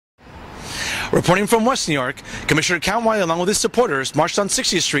Reporting from West New York, Commissioner Count Wiley, along with his supporters, marched on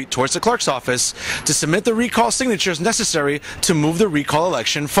 60th Street towards the clerk's office to submit the recall signatures necessary to move the recall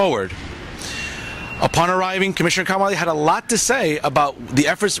election forward. Upon arriving, Commissioner Count Wiley had a lot to say about the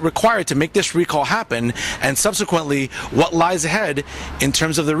efforts required to make this recall happen, and subsequently what lies ahead in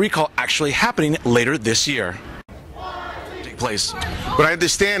terms of the recall actually happening later this year. Place. But I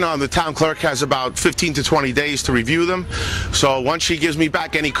understand the town clerk has about 15 to 20 days to review them. So once she gives me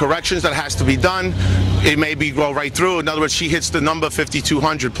back any corrections that has to be done, it may go right through. In other words, she hits the number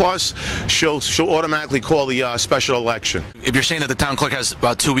 5,200 plus, she'll automatically call the special election. If you're saying that the town clerk has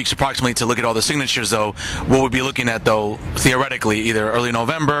about 2 weeks approximately to look at all the signatures, though, what would we be looking at, though, theoretically, either early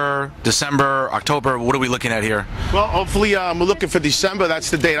November, December, October? What are we looking at here? Well, hopefully we're looking for December. That's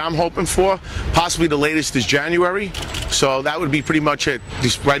the date I'm hoping for. Possibly the latest is January. So that would be pretty much it,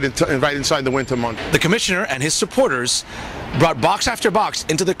 right inside the winter month. The commissioner and his supporters brought box after box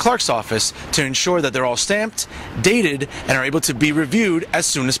into the clerk's office to ensure that they're all stamped, dated, and are able to be reviewed as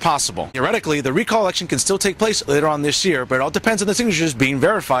soon as possible. Theoretically, the recall election can still take place later on this year, but it all depends on the signatures being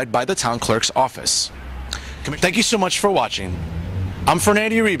verified by the town clerk's office. Thank you so much for watching. I'm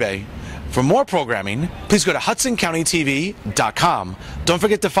Fernando Uribe. For more programming, please go to HudsonCountyTV.com. Don't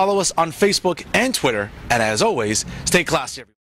forget to follow us on Facebook and Twitter, and as always, stay classy.